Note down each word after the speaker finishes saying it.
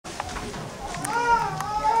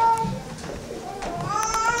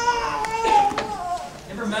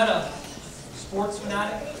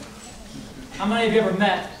fanatic? How many of you ever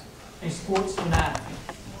met a sports fanatic?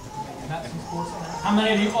 Met some sports fanatics? How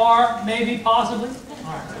many of you are, maybe, possibly?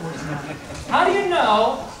 All right, sports fanatic. How do you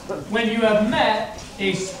know when you have met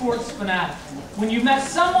a sports fanatic? When you've met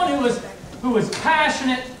someone who is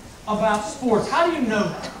passionate about sports, how do you know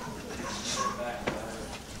that?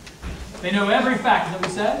 They know every fact, is that what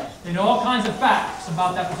we said? They know all kinds of facts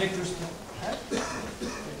about that particular sport. Okay?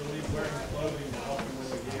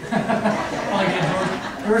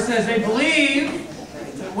 George says they believe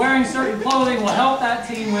that wearing certain clothing will help that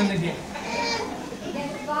team win the game. They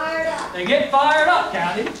get fired up. They get fired up,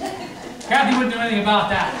 Kathy. Kathy wouldn't know anything about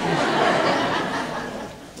that.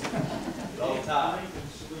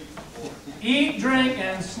 Eat, drink,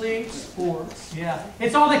 and sleep sports. Yeah.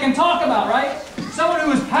 It's all they can talk about, right? Someone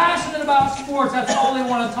who is passionate about sports, that's all they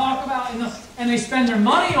want to talk about. And they spend their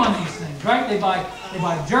money on these things, right? They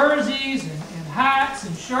buy jerseys and hats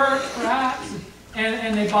and shirts, perhaps.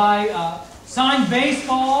 And they buy signed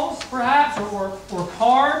baseballs, perhaps, or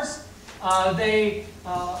cards. They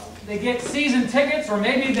get season tickets, or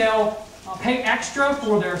maybe they'll pay extra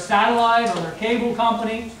for their satellite or their cable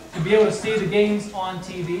company to be able to see the games on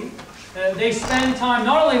TV. They spend time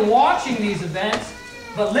not only watching these events,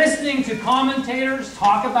 but listening to commentators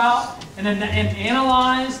talk about and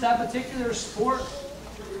analyze that particular sport.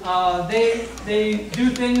 They do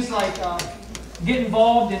things like get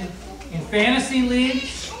involved in fantasy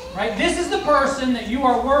leagues, right? This is the person that you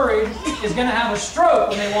are worried is going to have a stroke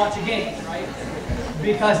when they watch a game, right?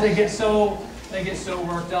 Because they get so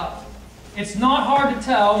worked up. It's not hard to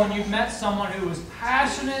tell when you've met someone who is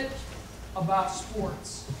passionate about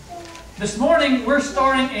sports. This morning, we're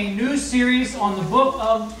starting a new series on the book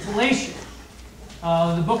of Galatia.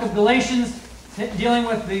 The book of Galatians, dealing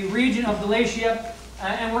with the region of Galatia.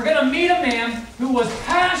 And we're going to meet a man who was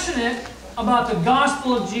passionate about the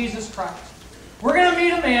gospel of Jesus Christ. We're going to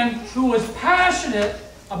meet a man who was passionate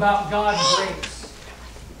about God's grace.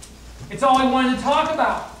 It's all he wanted to talk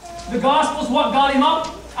about. The gospel is what got him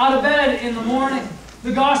up out of bed in the morning.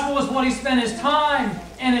 The gospel is what he spent his time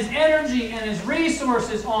and his energy and his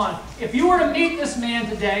resources on. If you were to meet this man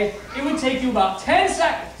today, it would take you about 10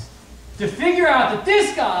 seconds to figure out that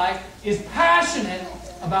this guy is passionate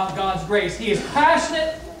about God's grace. He is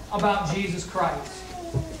passionate about Jesus Christ.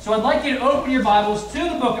 So I'd like you to open your Bibles to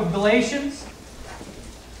the book of Galatians.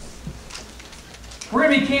 We're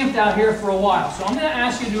going to be camped out here for a while, so I'm going to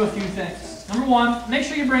ask you to do a few things. Number one, make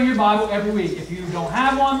sure you bring your Bible every week. If you don't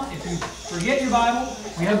have one, if you forget your Bible,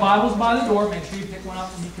 we have Bibles by the door. Make sure you pick one up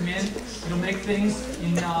when you come in. It'll make things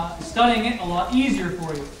in studying it a lot easier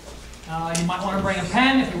for you. You might want to bring a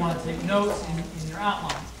pen if you want to take notes in your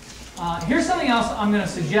outline. Here's something else I'm going to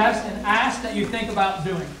suggest and ask that you think about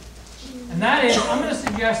doing. And that is, I'm going to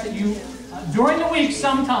suggest that you, during the week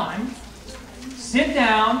sometime, sit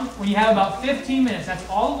down when you have about 15 minutes. That's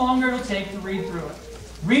all the longer it'll take to read through it.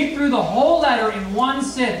 Read through the whole letter in one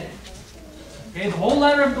sitting. Okay, the whole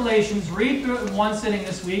letter of Galatians, read through it in one sitting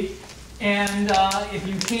this week. And if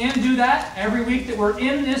you can do that every week that we're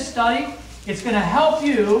in this study, it's going to help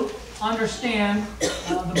you understand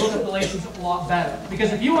the book of Galatians a lot better.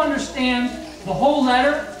 Because if you understand the whole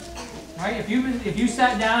letter, right, if you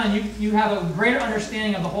sat down and you have a greater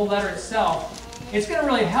understanding of the whole letter itself, it's going to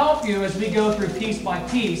really help you as we go through piece by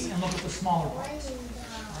piece and look at the smaller parts.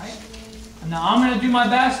 All right? And now I'm going to do my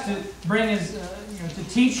best to bring to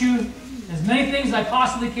teach you as many things as I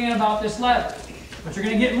possibly can about this letter. But you're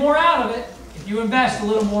going to get more out of it if you invest a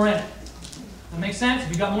little more in it. Does that make sense? If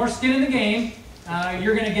you've got more skin in the game,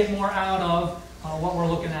 you're going to get more out of what we're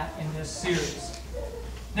looking at in this series.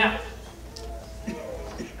 Now,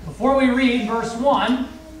 before we read verse 1,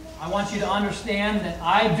 I want you to understand that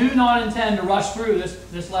I do not intend to rush through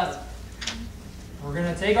this letter. We're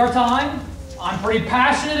going to take our time. I'm pretty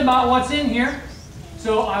passionate about what's in here,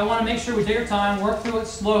 so I want to make sure we take our time, work through it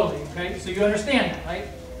slowly, okay? So you understand that, right?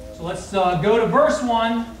 So let's go to verse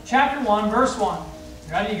 1, chapter 1, verse 1.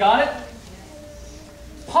 You ready? You got it?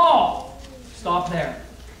 Paul. Stop there.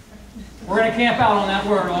 We're going to camp out on that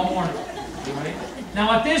word all morning. Right?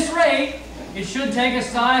 Now, at this rate, it should take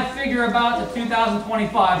us, I figure, about the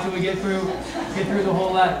 2025 till we get through the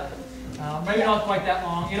whole letter. Maybe not quite that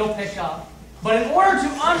long. It'll pick up. But in order to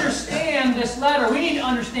understand this letter, we need to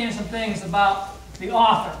understand some things about the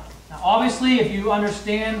author. Now, obviously, if you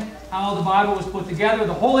understand how the Bible was put together,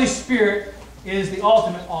 the Holy Spirit is the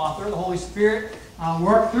ultimate author. The Holy Spirit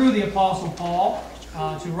worked through the Apostle Paul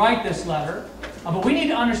to write this letter. But we need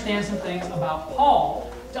to understand some things about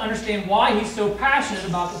Paul to understand why he's so passionate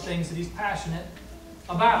about the things that he's passionate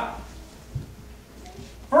about.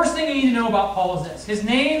 First thing you need to know about Paul is this. His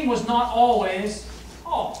name was not always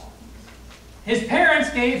Paul. His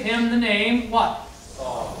parents gave him the name what?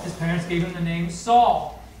 Saul. His parents gave him the name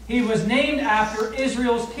Saul. He was named after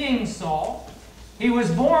Israel's king Saul. He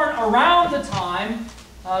was born around the time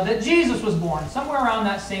that Jesus was born, somewhere around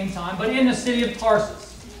that same time, but in the city of Tarsus.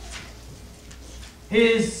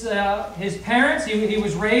 His parents, he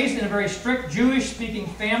was raised in a very strict Jewish-speaking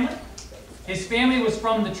family. His family was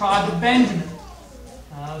from the tribe of Benjamin.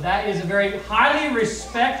 That is a very highly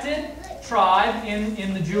respected tribe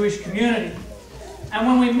in the Jewish community. And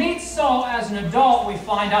when we meet Saul as an adult, we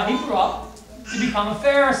find out he grew up to become a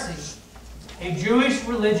Pharisee, a Jewish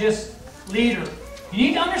religious leader. You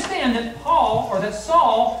need to understand that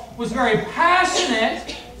Saul was very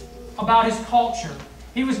passionate about his culture.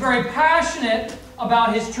 He was very passionate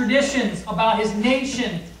about his traditions, about his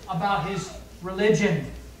nation, about his religion.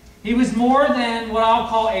 He was more than what I'll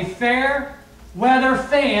call a fair weather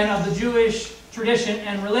fan of the Jewish tradition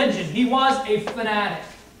and religion. He was a fanatic.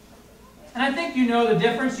 And I think you know the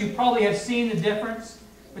difference. You probably have seen the difference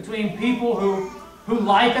between people who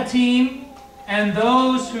like a team and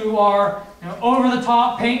those who are over the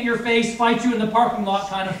top, paint your face, fight you in the parking lot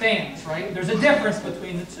kind of fans, right? There's a difference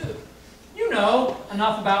between the two. You know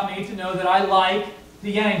enough about me to know that I like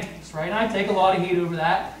the Yankees, right? And I take a lot of heat over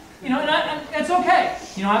that. And it's okay.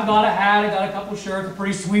 I've got a hat, I've got a couple shirts, a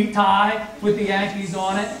pretty sweet tie with the Yankees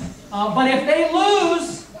on it. But if they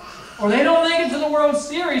lose, or they don't make it to the World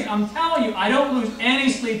Series, I'm telling you, I don't lose any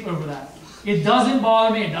sleep over that. It doesn't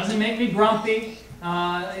bother me. It doesn't make me grumpy.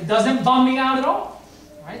 It doesn't bum me out at all.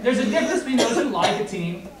 Right? There's a difference between those who like a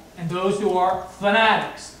team and those who are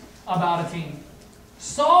fanatics about a team.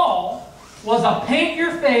 Saul was a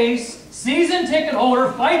paint-your-face, season ticket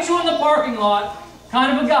holder, fight you in the parking lot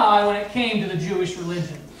kind of a guy when it came to the Jewish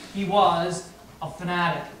religion. He was a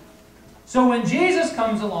fanatic. So when Jesus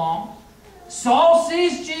comes along, Saul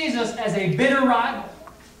sees Jesus as a bitter rival.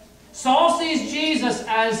 Saul sees Jesus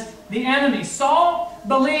as the enemy. Saul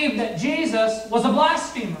believed that Jesus was a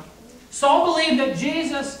blasphemer. Saul believed that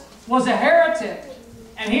Jesus was a heretic.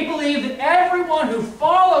 And he believed that everyone who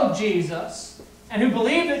followed Jesus and who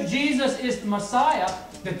believed that Jesus is the Messiah,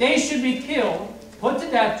 that they should be killed, put to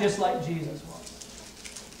death just like Jesus was.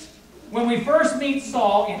 When we first meet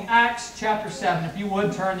Saul in Acts chapter 7, if you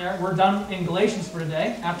would turn there, we're done in Galatians for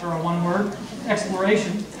today after our one-word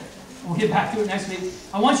exploration. We'll get back to it next week.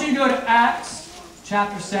 I want you to go to Acts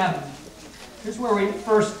chapter 7. Here's where we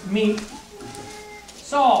first meet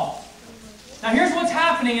Saul. Now here's what's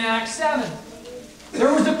happening in Acts 7.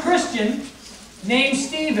 There was a Christian named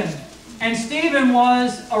Stephen, and Stephen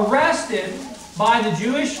was arrested by the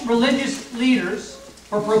Jewish religious leaders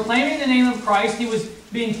for proclaiming the name of Christ. He was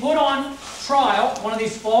being put on trial, one of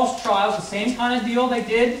these false trials, the same kind of deal they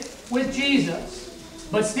did with Jesus.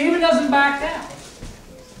 But Stephen doesn't back down.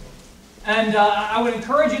 And I would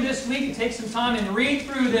encourage you this week to take some time and read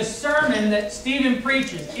through this sermon that Stephen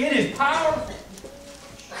preaches. It is powerful.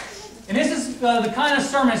 And this is the kind of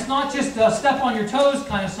sermon, it's not just a step on your toes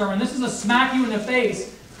kind of sermon. This is a smack you in the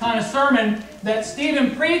face kind of sermon that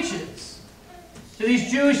Stephen preaches to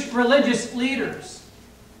these Jewish religious leaders.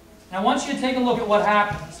 And I want you to take a look at what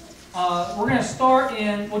happens. We're going to start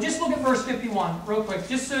in, well, just look at verse 51 real quick,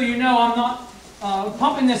 just so you know I'm not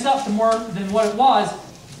pumping this up to more than what it was.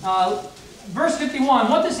 Verse 51,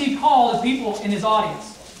 what does he call the people in his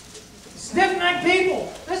audience? Stiff-necked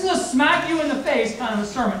people. This is a smack you in the face kind of a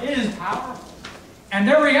sermon. It is powerful. And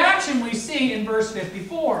their reaction we see in verse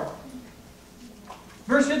 54.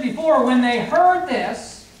 Verse 54, when they heard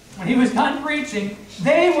this, when he was done preaching,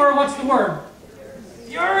 they were, what's the word?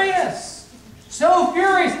 Furious. So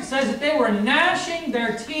furious, it says that they were gnashing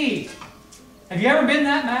their teeth. Have you ever been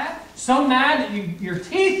that mad? So mad that your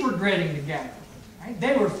teeth were gritting together. Right?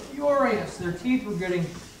 They were furious. Their teeth were gritting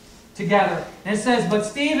together. And it says, but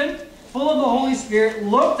Stephen, full of the Holy Spirit,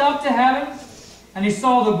 looked up to heaven, and he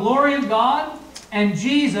saw the glory of God and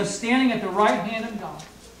Jesus standing at the right hand of God.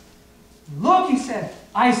 Look, he said,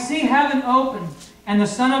 I see heaven open and the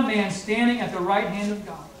Son of Man standing at the right hand of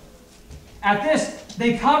God. At this,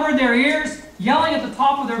 they covered their ears, yelling at the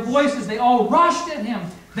top of their voices. They all rushed at him.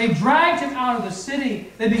 They dragged him out of the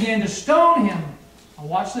city. They began to stone him. Now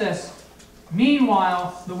watch this.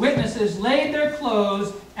 Meanwhile, the witnesses laid their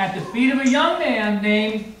clothes at the feet of a young man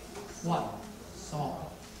named, what?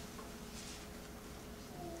 Saul.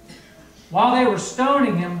 While they were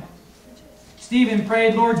stoning him, Stephen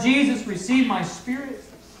prayed, Lord Jesus, receive my spirit.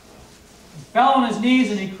 He fell on his knees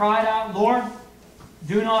and he cried out, Lord,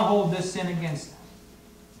 do not hold this sin against them.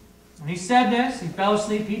 When he said this, he fell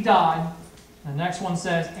asleep, he died. The next one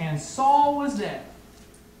says, and Saul was dead,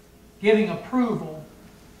 giving approval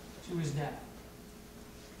to his death.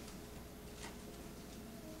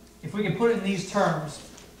 if we could put it in these terms,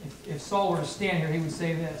 if Saul were to stand here, he would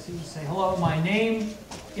say this. He would say, hello, my name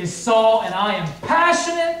is Saul, and I am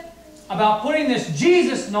passionate about putting this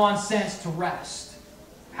Jesus nonsense to rest.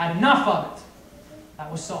 Had enough of it.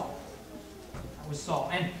 That was Saul. That was Saul.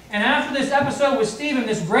 And after this episode with Stephen,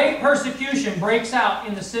 this great persecution breaks out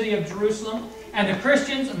in the city of Jerusalem, and the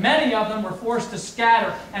Christians, many of them, were forced to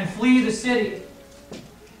scatter and flee the city.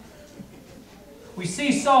 We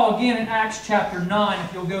see Saul again in Acts chapter 9,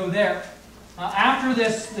 if you'll go there. After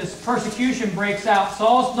this persecution breaks out,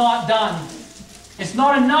 Saul's not done. It's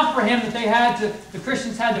not enough for him that the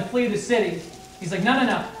Christians had to flee the city. He's like,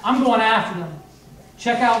 no, I'm going after them.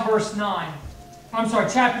 Check out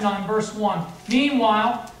chapter 9, verse 1.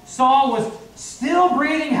 Meanwhile, Saul was still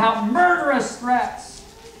breathing out murderous threats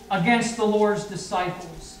against the Lord's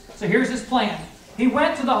disciples. So here's his plan. He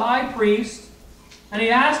went to the high priest, and he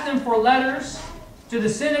asked him for letters to the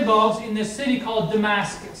synagogues in this city called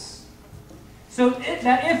Damascus, so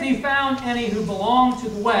that if he found any who belonged to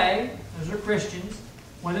the way, those are Christians,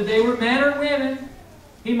 whether they were men or women,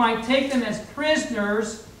 he might take them as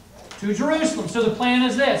prisoners to Jerusalem. So the plan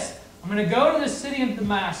is this. I'm going to go to the city of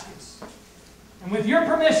Damascus, and with your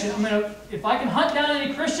permission, if I can hunt down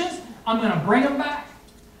any Christians, I'm going to bring them back.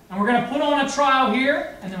 And we're going to put on a trial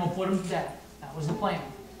here, and then we'll put them to death. That was the plan.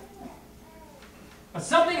 But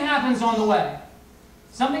something happens on the way.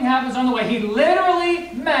 Something happens on the way. He literally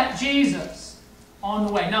met Jesus on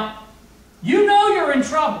the way. Now, you know you're in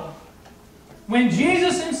trouble when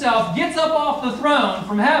Jesus himself gets up off the throne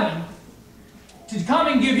from heaven to come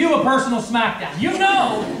and give you a personal smackdown. You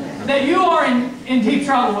know that you are in deep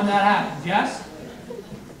trouble when that happens, yes?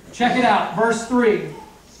 Check it out. Verse 3.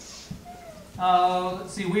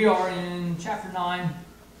 Let's see, we are in chapter 9,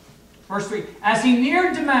 verse 3. As he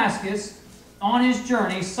neared Damascus on his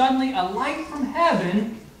journey, suddenly a light from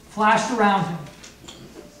heaven flashed around him.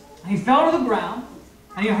 He fell to the ground,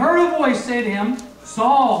 and he heard a voice say to him,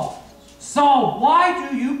 Saul, Saul, why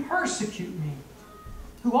do you persecute me?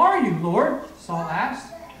 Who are you, Lord? Saul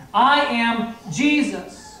asked. I am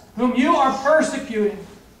Jesus, whom you are persecuting.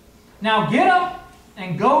 Now get up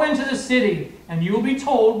and go into the city, and you will be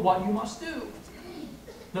told what you must do.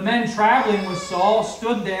 The men traveling with Saul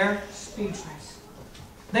stood there speechless.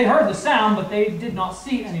 They heard the sound, but they did not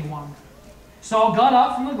see anyone. Saul got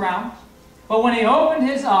up from the ground, but when he opened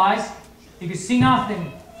his eyes, he could see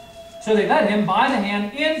nothing. So they led him by the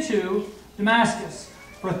hand into Damascus.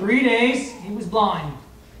 For 3 days he was blind.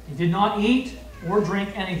 He did not eat or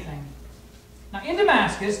drink anything. Now in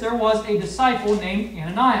Damascus there was a disciple named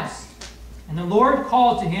Ananias. And the Lord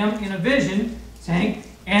called to him in a vision, saying,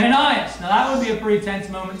 Ananias. Now that would be a pretty tense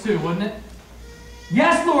moment too, wouldn't it?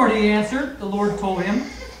 Yes, Lord, he answered. The Lord told him,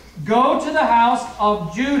 go to the house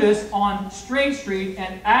of Judas on Straight Street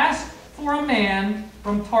and ask for a man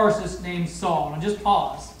from Tarsus named Saul. Now just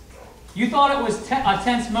pause. You thought it was a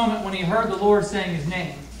tense moment when he heard the Lord saying his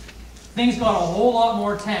name. Things got a whole lot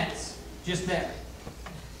more tense just there.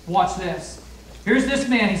 Watch this. Here's this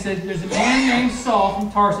man. He said, there's a man named Saul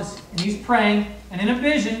from Tarsus, and he's praying, and in a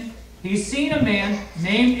vision, he's seen a man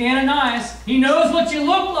named Ananias. He knows what you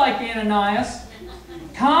look like, Ananias.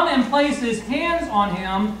 Come and place his hands on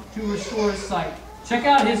him to restore his sight. Check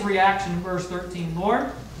out his reaction in verse 13.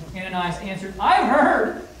 Lord, Ananias answered, I've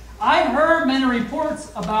heard many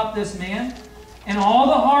reports about this man and all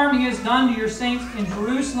the harm he has done to your saints in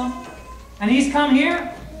Jerusalem. And he's come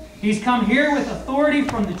here. He's come here with authority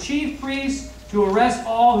from the chief priests to arrest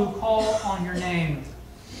all who call on your name.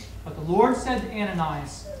 But the Lord said to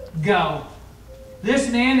Ananias, go. This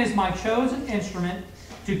man is my chosen instrument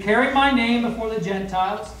to carry my name before the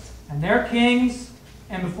Gentiles and their kings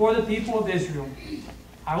and before the people of Israel.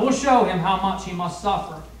 I will show him how much he must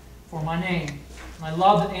suffer for my name. And I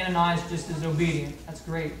love that Ananias just is obedient. That's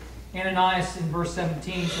great. Ananias in verse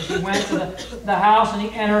 17 says he went to the house and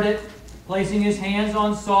he entered it, placing his hands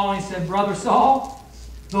on Saul, and he said, Brother Saul,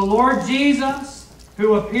 the Lord Jesus,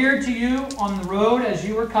 who appeared to you on the road as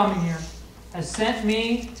you were coming here, has sent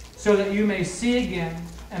me so that you may see again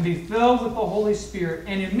and be filled with the Holy Spirit.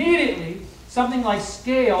 And immediately, something like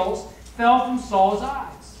scales fell from Saul's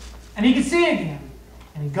eyes, and he could see again.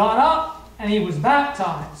 And he got up and he was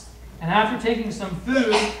baptized. And after taking some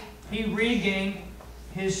food, he regained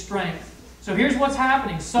his strength. So here's what's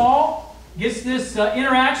happening. Saul gets this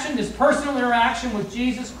interaction, this personal interaction with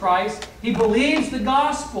Jesus Christ. He believes the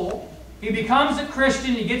gospel. He becomes a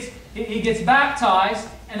Christian. He gets baptized.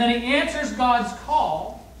 And then he answers God's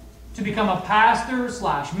call to become a pastor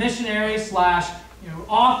 / missionary /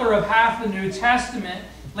 author of half the New Testament.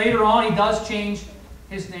 Later on, he does change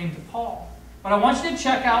his name to Paul. But I want you to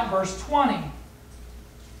check out verse 20.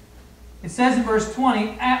 It says in verse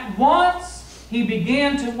 20, at once he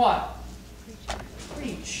began to what?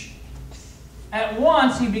 Preach. At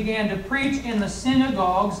once he began to preach in the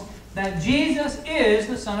synagogues that Jesus is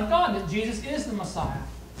the Son of God, that Jesus is the Messiah.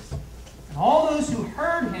 And all those who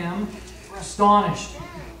heard him were astonished.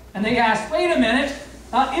 And they asked, wait a minute,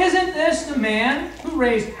 isn't this the man who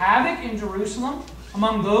raised havoc in Jerusalem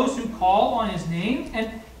among those who call on his name?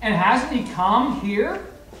 And hasn't he come here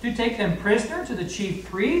to take them prisoner to the chief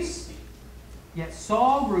priests? Yet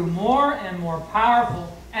Saul grew more and more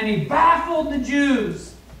powerful, and he baffled the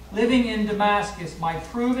Jews living in Damascus by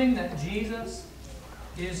proving that Jesus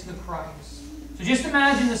is the Christ. So just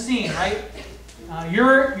imagine the scene, right?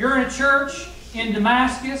 You're in a church in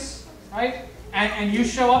Damascus, right? And you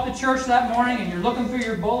show up to church that morning and you're looking through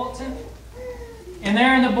your bulletin. And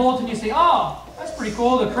there in the bulletin you say, oh, that's pretty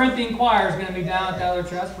cool. The Corinthian choir is going to be down at the other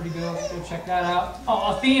church. That's pretty good. Go check that out.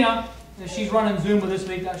 Oh, Athena, she's running Zumba this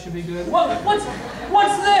week. That should be good.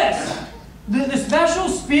 What's this? The special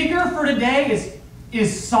speaker for today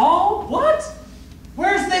is Saul? What?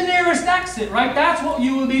 Where's the nearest exit, right? That's what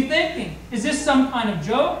you would be thinking. Is this some kind of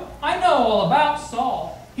joke? I know all about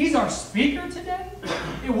Saul. He's our speaker today?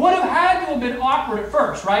 It would have had to have been awkward at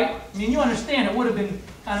first, right? I mean, you understand, it would have been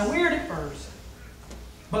kind of weird at first.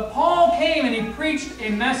 But Paul came and he preached a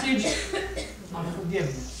message of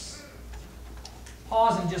forgiveness.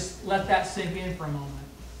 Pause and just let that sink in for a moment.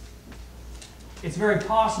 It's very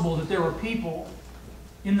possible that there were people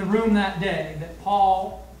in the room that day that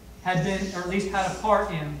Paul had been, or at least had a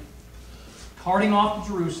part in, carting off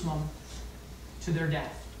to Jerusalem to their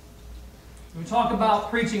death. When we talk about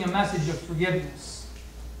preaching a message of forgiveness,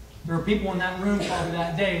 there were people in that room probably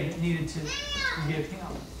that day that needed to forgive him.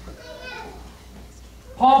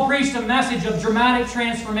 Paul preached a message of dramatic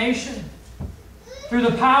transformation through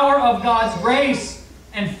the power of God's grace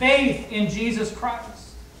and faith in Jesus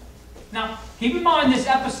Christ. Now, keep in mind this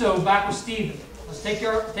episode back with Stephen. Let's take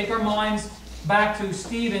our minds back to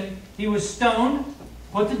Stephen. He was stoned,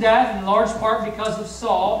 put to death in large part because of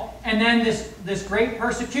Saul, and then this great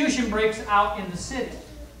persecution breaks out in the city.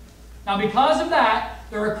 Now because of that,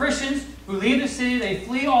 there are Christians who leave the city, they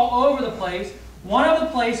flee all over the place. One of the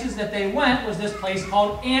places that they went was this place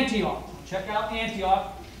called Antioch. Check out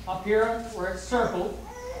Antioch up here where it's circled.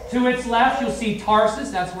 To its left you'll see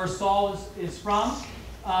Tarsus, that's where Saul is from.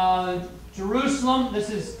 Jerusalem, this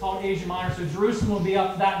is called Asia Minor, so Jerusalem will be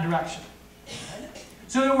up that direction.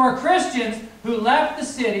 So there were Christians who left the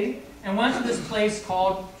city and went to this place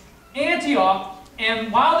called Antioch,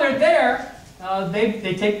 and while they're there,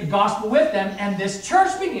 they take the gospel with them, and this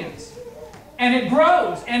church begins. And it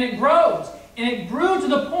grows, and it grows, and it grew to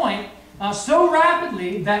the point so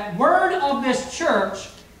rapidly that word of this church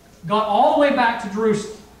got all the way back to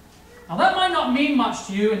Jerusalem. Now that might not mean much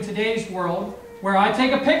to you in today's world, where I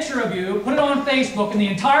take a picture of you, put it on Facebook, and the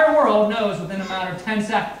entire world knows within a matter of 10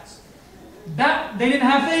 seconds. They didn't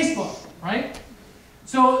have Facebook, right?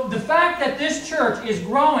 So the fact that this church is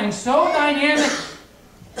growing so dynamically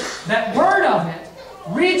that word of it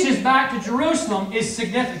reaches back to Jerusalem is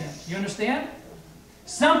significant. You understand?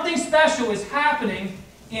 Something special is happening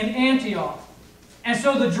in Antioch. And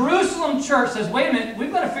so the Jerusalem church says, wait a minute,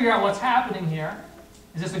 we've got to figure out what's happening here.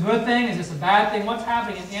 Is this a good thing? Is this a bad thing? What's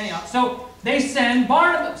happening in Antioch? So they send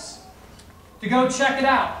Barnabas to go check it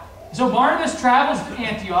out. So Barnabas travels to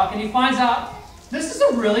Antioch and he finds out this is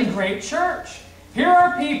a really great church. Here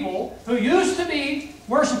are people who used to be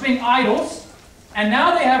worshiping idols, and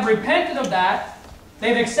now they have repented of that.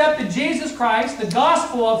 They've accepted Jesus Christ, the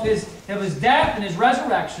gospel of his death and his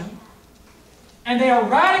resurrection, and they are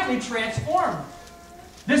radically transformed.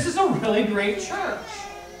 This is a really great church.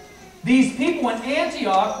 These people in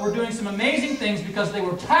Antioch were doing some amazing things because they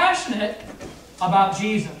were passionate about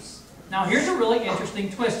Jesus. Now here's a really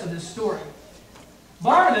interesting twist of this story.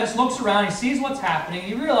 Barnabas looks around, he sees what's happening,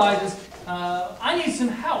 he realizes, I need some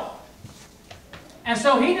help. And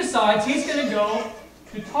so he decides he's going to go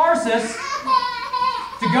to Tarsus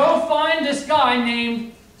to go find this guy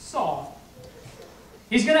named Saul.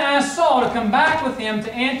 He's going to ask Saul to come back with him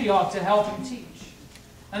to Antioch to help him teach.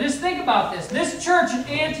 Now just think about this. This church in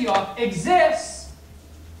Antioch exists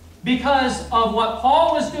because of what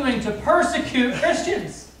Paul was doing to persecute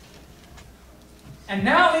Christians. And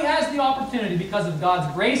now he has the opportunity, because of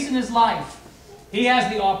God's grace in his life, he has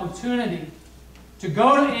the opportunity to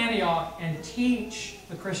go to Antioch and teach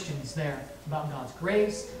the Christians there about God's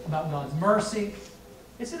grace, about God's mercy.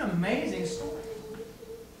 It's an amazing story.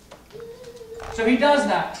 So he does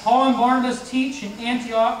that. Paul and Barnabas teach in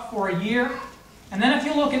Antioch for a year. And then if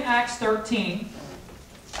you look at Acts 13,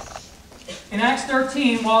 in Acts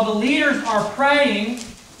 13, while the leaders are praying,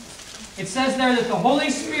 it says there that the Holy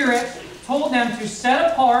Spirit told them to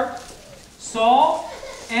set apart Saul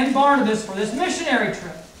and Barnabas for this missionary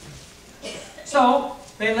trip. So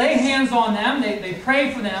they lay hands on them, they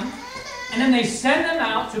pray for them, and then they send them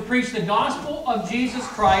out to preach the gospel of Jesus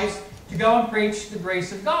Christ, to go and preach the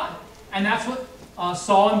grace of God. And that's what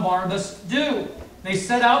Saul and Barnabas do. They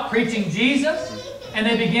set out preaching Jesus, and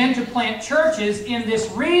they begin to plant churches in this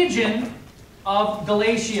region of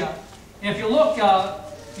Galatia. And if you look,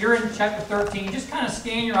 you're in chapter 13, just kind of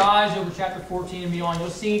scan your eyes over chapter 14 and beyond. You'll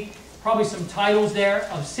see probably some titles there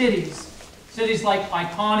of cities. Cities like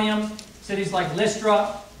Iconium, cities like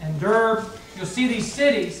Lystra and Derbe. You'll see these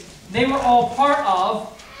cities. They were all part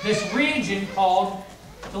of this region called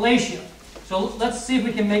Galatia. So let's see if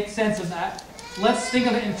we can make sense of that. Let's think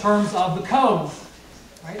of it in terms of the Cove.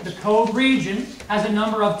 Right? The Cove region has a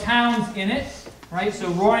number of towns in it. Right? So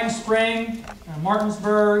Roaring Spring,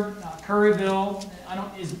 Martinsburg, Curryville.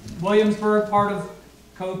 Is Williamsburg part of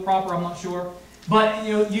Cove proper? I'm not sure. But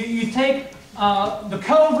you take the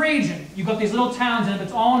Cove region. You've got these little towns in it.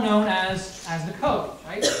 It's all known as the Cove.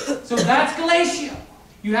 Right? So that's Galatia.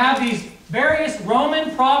 You have these various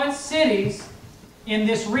Roman province cities in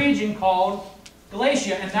this region called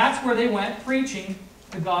Galatia, and that's where they went preaching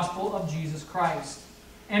the gospel of Jesus Christ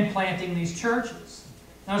and planting these churches.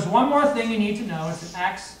 Now there's one more thing you need to know. It's in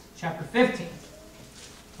Acts chapter 15.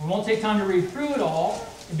 We won't take time to read through it all.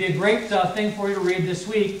 It'd be a great thing for you to read this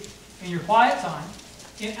week in your quiet time.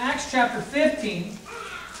 In Acts chapter 15,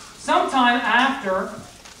 sometime after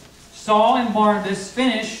Saul and Barnabas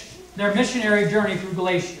finish their missionary journey through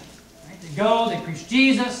Galatia. Right? They go, they preach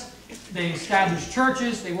Jesus, they establish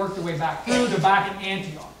churches, they work their way back through, they're back in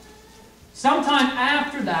Antioch. Sometime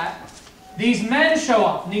after that, these men show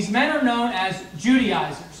up, and these men are known as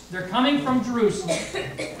Judaizers. They're coming from Jerusalem,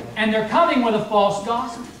 and they're coming with a false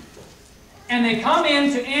gospel. And they come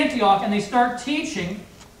into Antioch, and they start teaching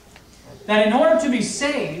that in order to be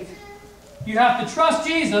saved, you have to trust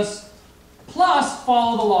Jesus plus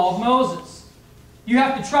follow the law of Moses. You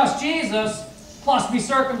have to trust Jesus plus be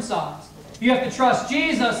circumcised. You have to trust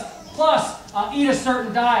Jesus plus eat a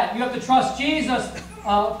certain diet. You have to trust Jesus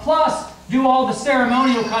plus do all the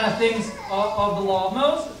ceremonial kind of things of the law of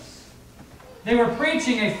Moses. They were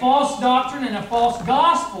preaching a false doctrine and a false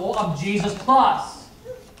gospel of Jesus plus.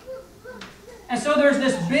 And so there's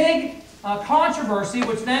this big controversy,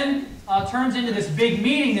 which then turns into this big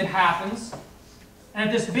meeting that happens. And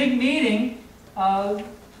at this big meeting,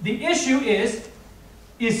 the issue is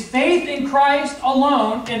faith in Christ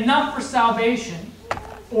alone enough for salvation,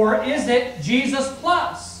 or is it Jesus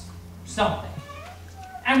plus something?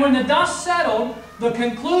 And when the dust settled, the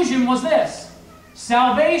conclusion was this: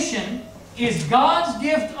 salvation is God's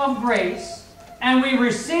gift of grace, and we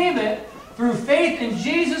receive it through faith in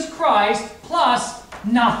Jesus Christ plus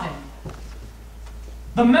nothing.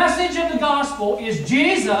 The message of the gospel is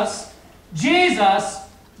Jesus, Jesus,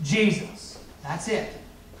 Jesus. That's it.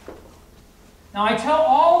 Now, I tell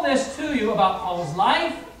all this to you about Paul's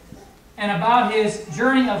life and about his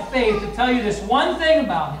journey of faith to tell you this one thing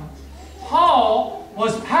about him. Paul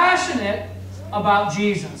was passionate about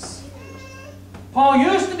Jesus. Paul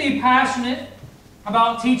used to be passionate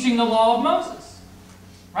about teaching the law of Moses.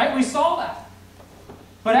 Right? We saw that.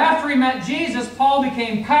 But after he met Jesus, Paul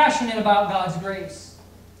became passionate about God's grace.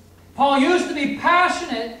 Paul used to be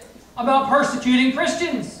passionate about persecuting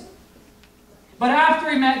Christians. But after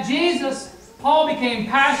he met Jesus, Paul became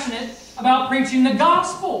passionate about preaching the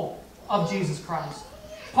gospel of Jesus Christ.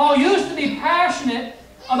 Paul used to be passionate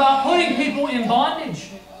about putting people in bondage.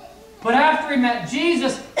 But after he met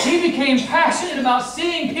Jesus, he became passionate about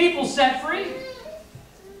seeing people set free.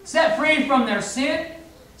 Set free from their sin.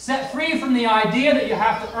 Set free from the idea that you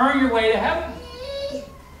have to earn your way to heaven.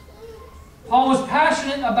 Paul was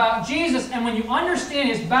passionate about Jesus, and when you understand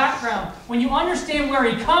his background, when you understand where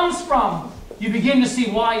he comes from, you begin to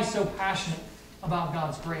see why he's so passionate about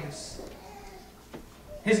God's grace.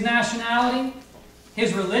 His nationality,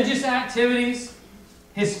 his religious activities,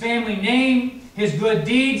 his family name, his good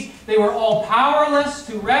deeds, they were all powerless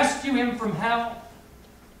to rescue him from hell.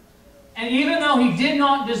 And even though he did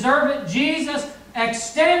not deserve it, Jesus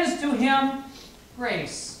extends to him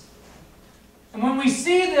grace. And when we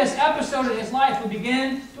see this episode of his life, we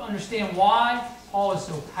begin to understand why Paul is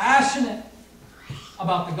so passionate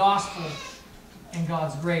about the gospel and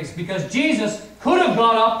God's grace. Because Jesus could have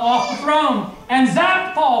got up off the throne and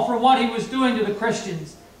zapped Paul for what he was doing to the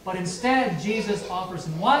Christians. But instead, Jesus offers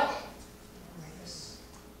him what? Grace.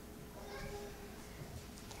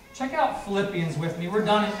 Check out Philippians with me. We're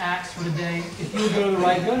done in Acts for today. If you go to the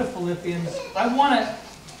right, go to Philippians. I want to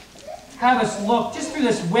have us look just through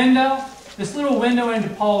this window, this little window into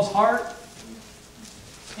Paul's heart.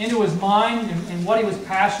 into his mind and what he was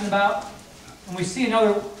passionate about. And we see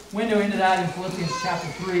another window into that in Philippians chapter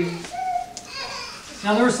 3.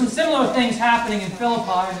 Now there were some similar things happening in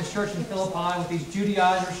Philippi, in this church in Philippi, with these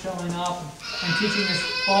Judaizers showing up and teaching this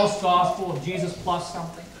false gospel of Jesus plus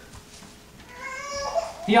something.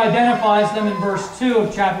 He identifies them in verse 2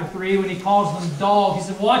 of chapter 3 when he calls them dogs.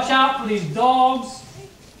 He said, watch out for these dogs,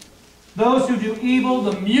 those who do evil,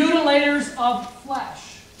 the mutilators of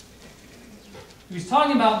flesh. He was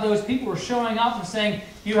talking about those people who were showing up and saying,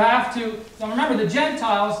 you have to... Now remember, the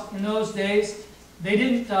Gentiles in those days, they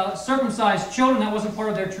didn't circumcise children. That wasn't part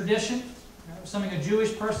of their tradition. It was something a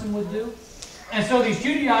Jewish person would do. And so these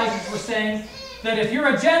Judaizers were saying that if you're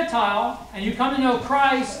a Gentile and you come to know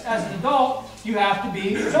Christ as an adult, you have to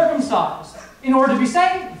be circumcised in order to be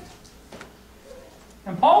saved.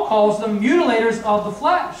 And Paul calls them mutilators of the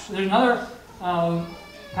flesh. There's another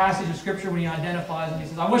passage of Scripture when he identifies them. He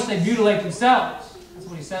says, I wish they'd mutilate themselves. That's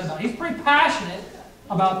what he said about it. He's pretty passionate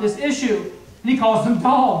about this issue. And he calls them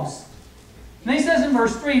dogs. And then he says in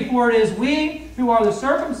verse 3, for it is we who are the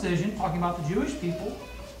circumcision, talking about the Jewish people,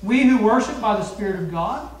 we who worship by the Spirit of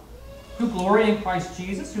God, who glory in Christ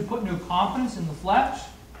Jesus, who put no confidence in the flesh.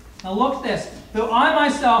 Now look at this. Though I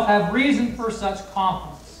myself have reason for such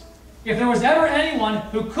confidence. If there was ever anyone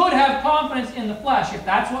who could have confidence in the flesh, if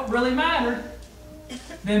that's what really mattered,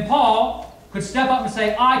 then Paul could step up and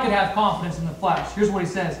say, I could have confidence in the flesh. Here's what he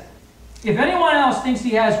says. If anyone else thinks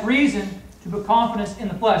he has reason to put confidence in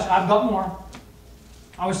the flesh, I've got more.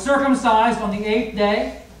 I was circumcised on the 8th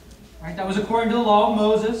day. Right? That was according to the law of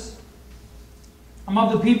Moses. I'm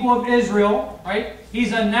of the people of Israel. Right?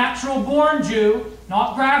 He's a natural-born Jew,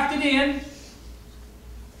 not grafted in.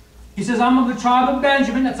 He says, I'm of the tribe of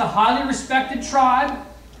Benjamin. That's a highly respected tribe.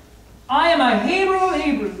 I am a Hebrew of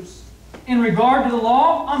Hebrews. In regard to the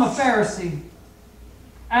law, I'm a Pharisee.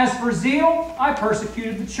 As for zeal, I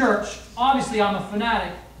persecuted the church. Obviously, I'm a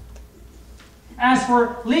fanatic. As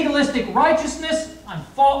for legalistic righteousness, I'm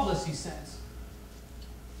faultless, he says.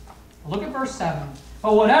 Look at verse 7.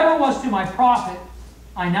 But whatever was to my profit,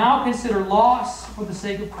 I now consider loss for the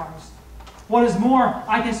sake of Christ. What is more,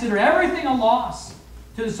 I consider everything a loss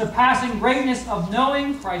to the surpassing greatness of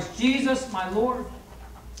knowing Christ Jesus, my Lord,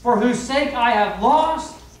 for whose sake I have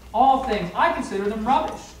lost all things. I consider them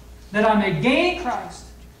rubbish, that I may gain Christ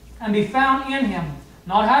and be found in him,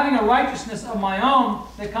 not having a righteousness of my own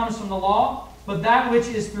that comes from the law, but that which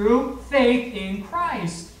is through faith in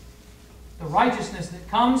Christ, the righteousness that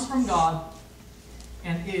comes from God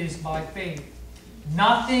and is by faith.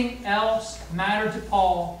 Nothing else mattered to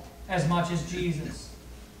Paul as much as Jesus.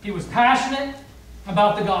 He was passionate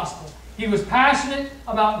about the gospel. He was passionate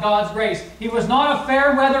about God's grace. He was not a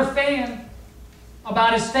fair weather fan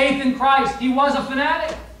about his faith in Christ. He was a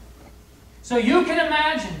fanatic. So you can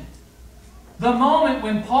imagine the moment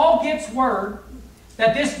when Paul gets word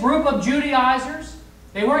that this group of Judaizers,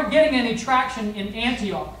 they weren't getting any traction in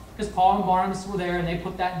Antioch, because Paul and Barnabas were there and they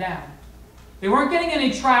put that down. They weren't getting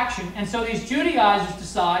any traction, and so these Judaizers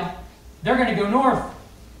decide they're going to go north.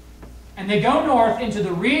 And they go north into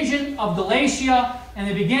the region of Galatia, and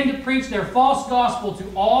they begin to preach their false gospel to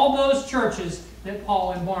all those churches that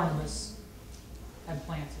Paul and Barnabas had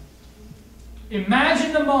planted.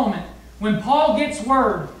 Imagine the moment when Paul gets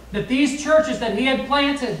word that these churches that he had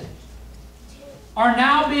planted are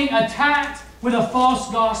now being attacked with a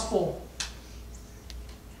false gospel.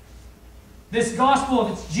 This gospel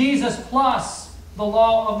of it's Jesus plus the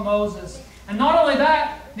law of Moses. And not only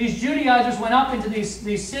that, these Judaizers went up into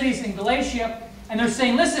these cities in Galatia, and they're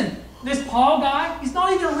saying, listen, this Paul guy, he's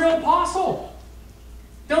not even a real apostle.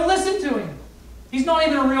 Don't listen to him. He's not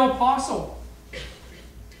even a real apostle.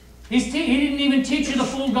 He didn't even teach you the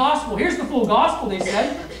full gospel. Here's the full gospel, they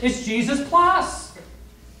said. It's Jesus plus.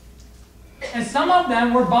 And some of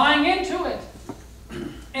them were buying into it.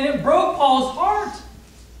 And it broke Paul's heart.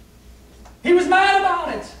 He was mad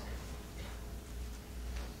about it.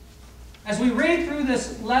 As we read through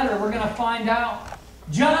this letter, we're going to find out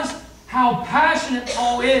just how passionate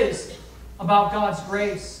Paul is about God's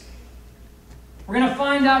grace. We're going to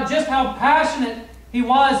find out just how passionate he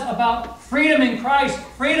was about freedom in Christ,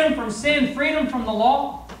 freedom from sin, freedom from the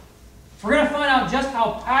law. We're going to find out just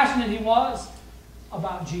how passionate he was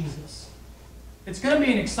about Jesus. It's going to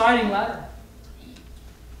be an exciting letter.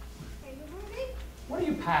 What are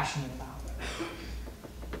you passionate about?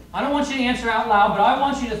 I don't want you to answer out loud, but I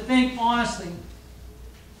want you to think honestly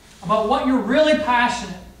about what you're really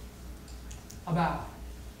passionate about.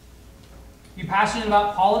 You passionate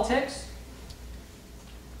about politics?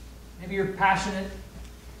 Maybe you're passionate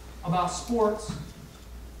about sports.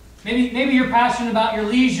 Maybe you're passionate about your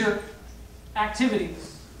leisure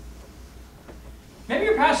activities. Maybe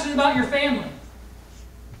you're passionate about your family.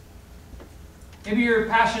 Maybe you're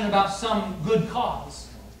passionate about some good cause.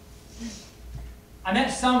 I met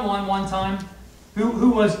someone one time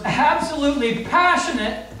who was absolutely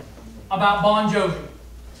passionate about Bon Jovi,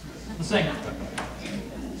 the singer.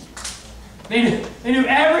 They knew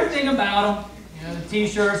everything about him. You know, the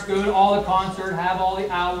T-shirts, go to all the concert, have all the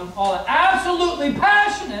albums, all that. Absolutely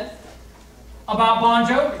passionate about Bon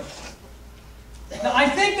Jovi. Now, I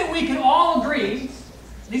think that we can all agree,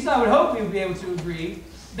 at least I would hope we would be able to agree,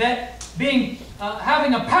 that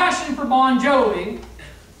having a passion for Bon Jovi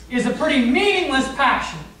is a pretty meaningless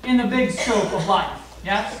passion in the big scope of life.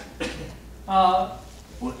 Yes? A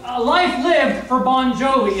life lived for Bon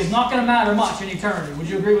Jovi is not going to matter much in eternity. Would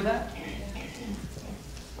you agree with that?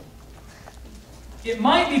 It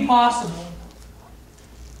might be possible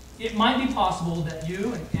that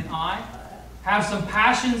you and I have some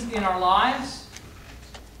passions in our lives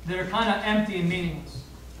that are kind of empty and meaningless.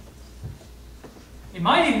 It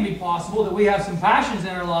might even be possible that we have some passions in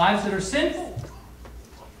our lives that are sinful.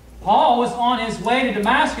 Paul was on his way to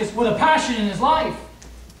Damascus with a passion in his life,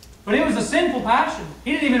 but it was a sinful passion.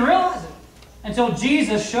 He didn't even realize it until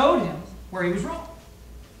Jesus showed him where he was wrong.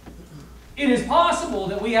 It is possible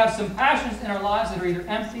that we have some passions in our lives that are either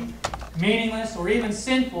empty, meaningless, or even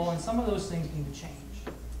sinful, and some of those things need to change.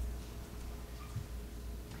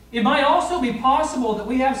 It might also be possible that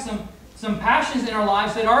we have some passions in our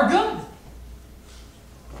lives that are good,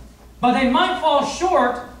 but they might fall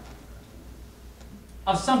short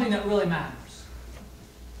of something that really matters.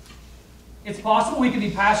 It's possible we could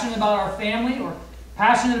be passionate about our family or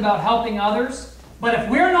passionate about helping others, but if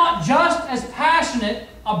we're not just as passionate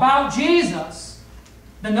about Jesus,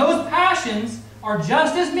 then those passions are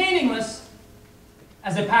just as meaningless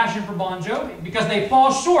as a passion for Bon Jovi, because they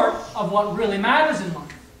fall short of what really matters in life.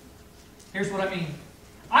 Here's what I mean.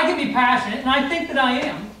 I can be passionate, and I think that I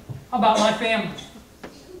am, about my family.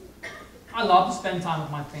 I love to spend time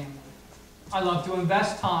with my family. I love to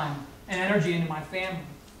invest time and energy into my family.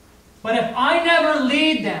 But if I never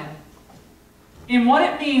lead them in what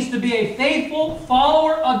it means to be a faithful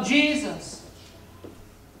follower of Jesus,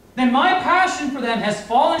 then my passion for them has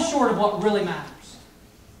fallen short of what really matters.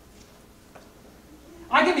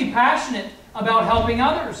 I can be passionate about helping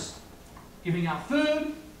others, giving out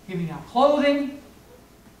food, giving out clothing.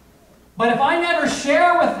 But if I never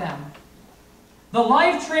share with them the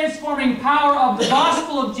life-transforming power of the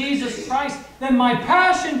gospel of Jesus Christ, then my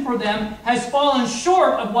passion for them has fallen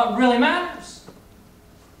short of what really matters.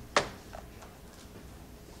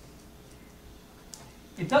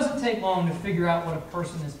 It doesn't take long to figure out what a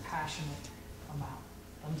person is passionate about.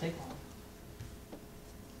 It doesn't take long.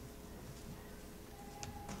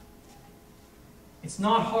 It's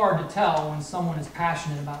not hard to tell when someone is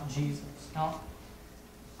passionate about Jesus. Now,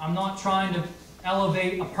 I'm not trying to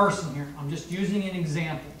elevate a person here. I'm just using an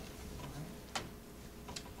example.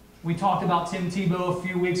 We talked about Tim Tebow a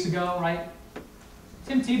few weeks ago, right?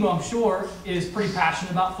 Tim Tebow, I'm sure, is pretty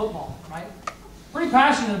passionate about football, right? Pretty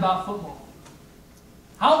passionate about football.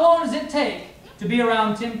 How long does it take to be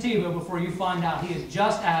around Tim Tebow before you find out he is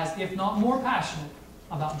just as, if not more passionate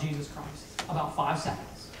about Jesus Christ? About 5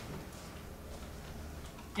 seconds.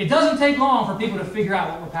 It doesn't take long for people to figure out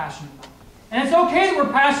what we're passionate about. And it's okay that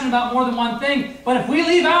we're passionate about more than one thing, but if we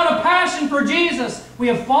leave out a passion for Jesus, we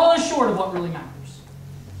have fallen short of what really matters.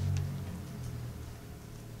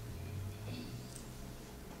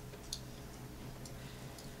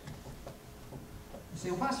 You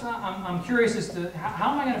say, well, Pastor, I'm curious as to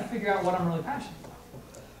how am I going to figure out what I'm really passionate about?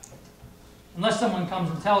 Unless someone comes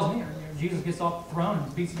and tells me, or Jesus gets off the throne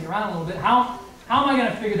and beats me around a little bit, how am I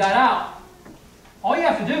going to figure that out? All you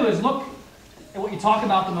have to do is look at what you talk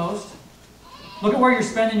about the most. Look at where you're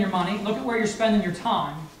spending your money. Look at where you're spending your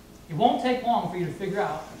time. It won't take long for you to figure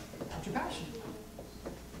out what you're passionate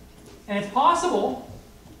about. And it's possible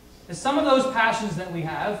that some of those passions that we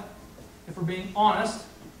have, if we're being honest,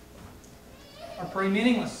 are pretty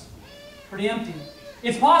meaningless, pretty empty.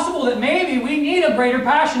 It's possible that maybe we need a greater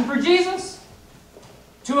passion for Jesus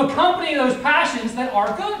to accompany those passions that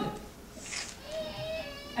are good.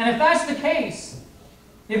 And if that's the case,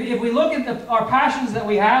 if we look at our passions that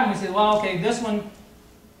we have and we say, well, okay, this one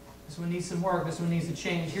needs some work, this one needs to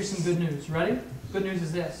change. Here's some good news. Ready? Good news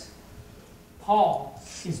is this. Paul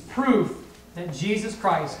is proof that Jesus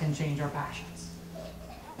Christ can change our passions.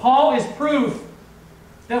 Paul is proof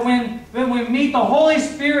that when we meet the Holy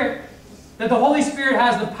Spirit, that the Holy Spirit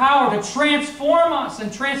has the power to transform us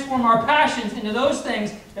and transform our passions into those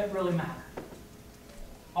things that really matter.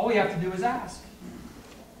 All we have to do is ask.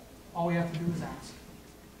 All we have to do is ask.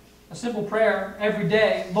 A simple prayer every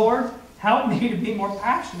day, Lord, help me to be more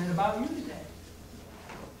passionate about you today.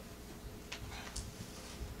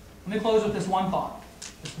 Let me close with this one thought.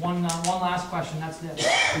 Just one last question. That's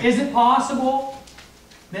this. Is it possible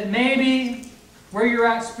that maybe where you're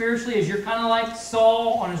at spiritually is you're kind of like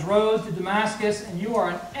Saul on his road to Damascus, and you are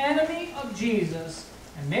an enemy of Jesus,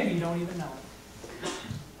 and maybe you don't even know it?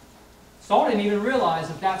 Saul didn't even realize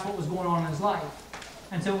that that's what was going on in his life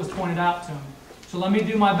until it was pointed out to him. So let me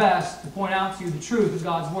do my best to point out to you the truth of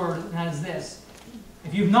God's Word, and that is this.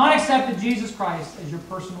 If you've not accepted Jesus Christ as your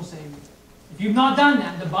personal Savior, if you've not done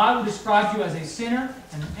that, the Bible describes you as a sinner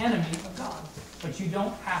and an enemy of God. But you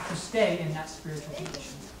don't have to stay in that spiritual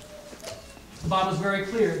condition. The Bible is very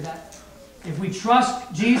clear that if we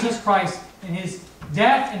trust Jesus Christ in His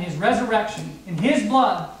death and His resurrection, in His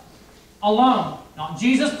blood alone, not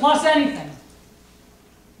Jesus plus anything,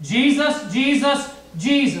 Jesus, Jesus,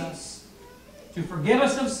 Jesus, to forgive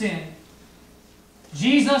us of sin,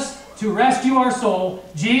 Jesus to rescue our soul,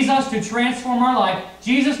 Jesus to transform our life,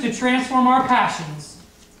 Jesus to transform our passions.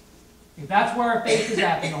 If that's where our faith is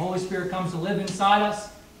at, and the Holy Spirit comes to live inside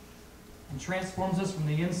us and transforms us from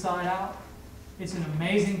the inside out, it's an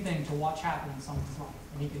amazing thing to watch happen in someone's life.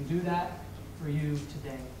 And He can do that for you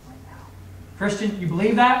today, right now. Christian, you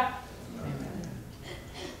believe that? Amen.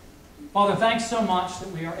 Father, thanks so much that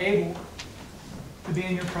we are able to be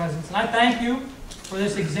in your presence. And I thank you for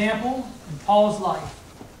this example in Paul's life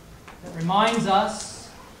that reminds us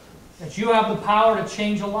that you have the power to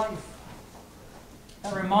change a life.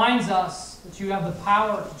 That reminds us that you have the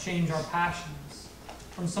power to change our passions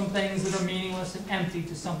from some things that are meaningless and empty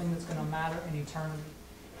to something that's going to matter in eternity.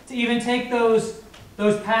 To even take those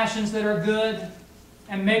passions that are good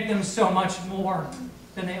and make them so much more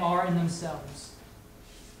than they are in themselves.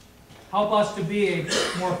 Help us to be a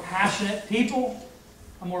more passionate people,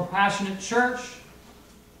 a more passionate church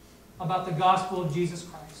about the gospel of Jesus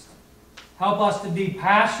Christ. Help us to be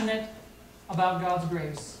passionate about God's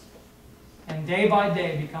grace and day by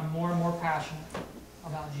day become more and more passionate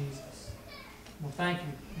about Jesus. Well, thank you.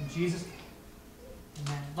 In Jesus' name.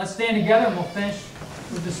 Amen. Let's stand together and we'll finish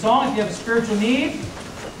with the song. If you have a spiritual need,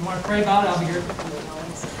 if you want to pray about it, I'll be here.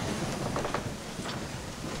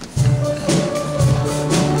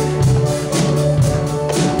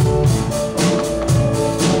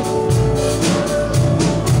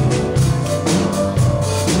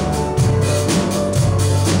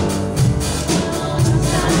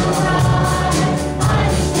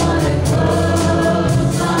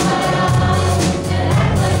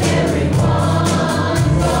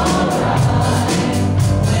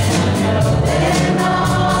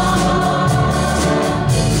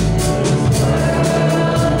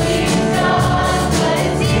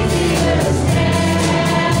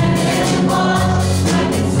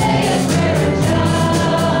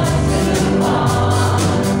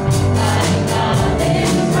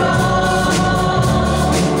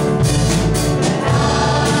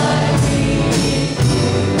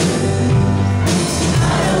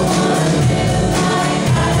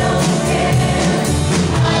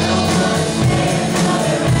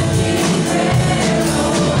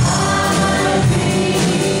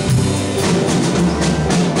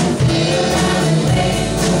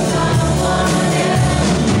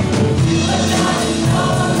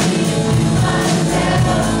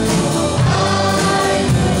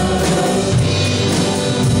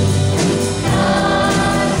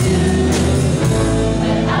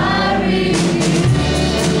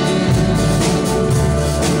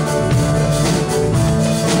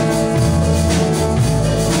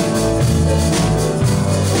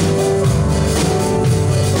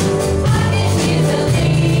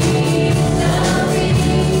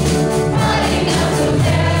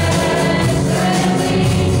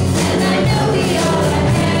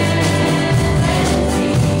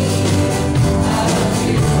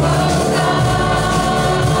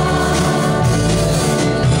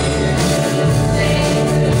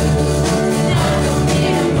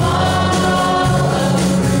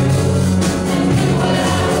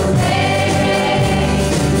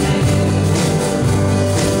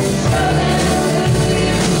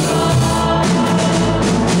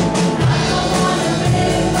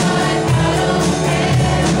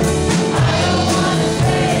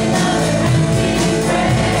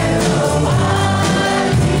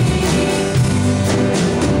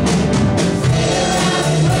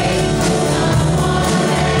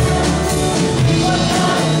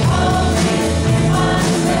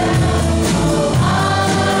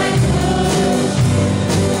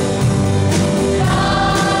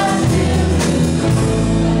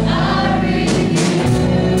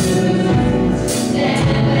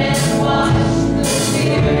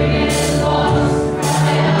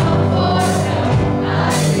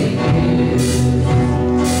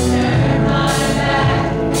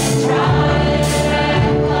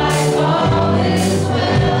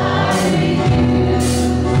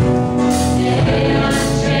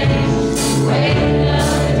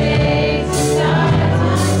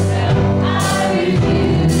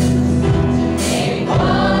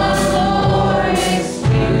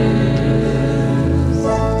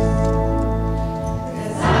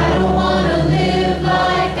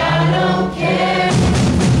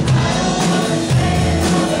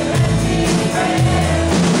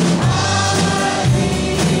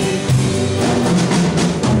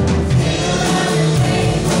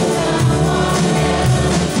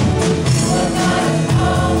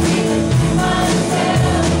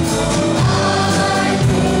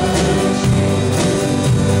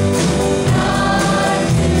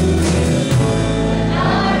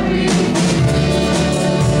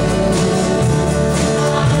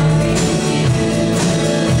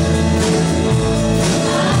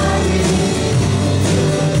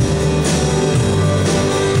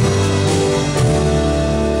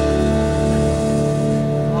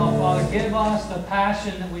 us the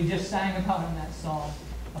passion that we just sang about in that song.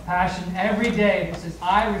 A passion every day that says,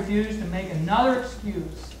 I refuse to make another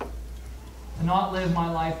excuse to not live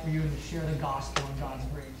my life for you and to share the gospel and God's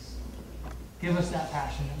grace. Give us that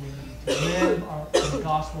passion that we need to live the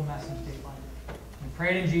gospel message day by day. We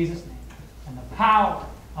pray it in Jesus' name and the power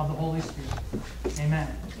of the Holy Spirit. Amen.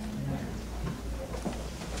 Amen.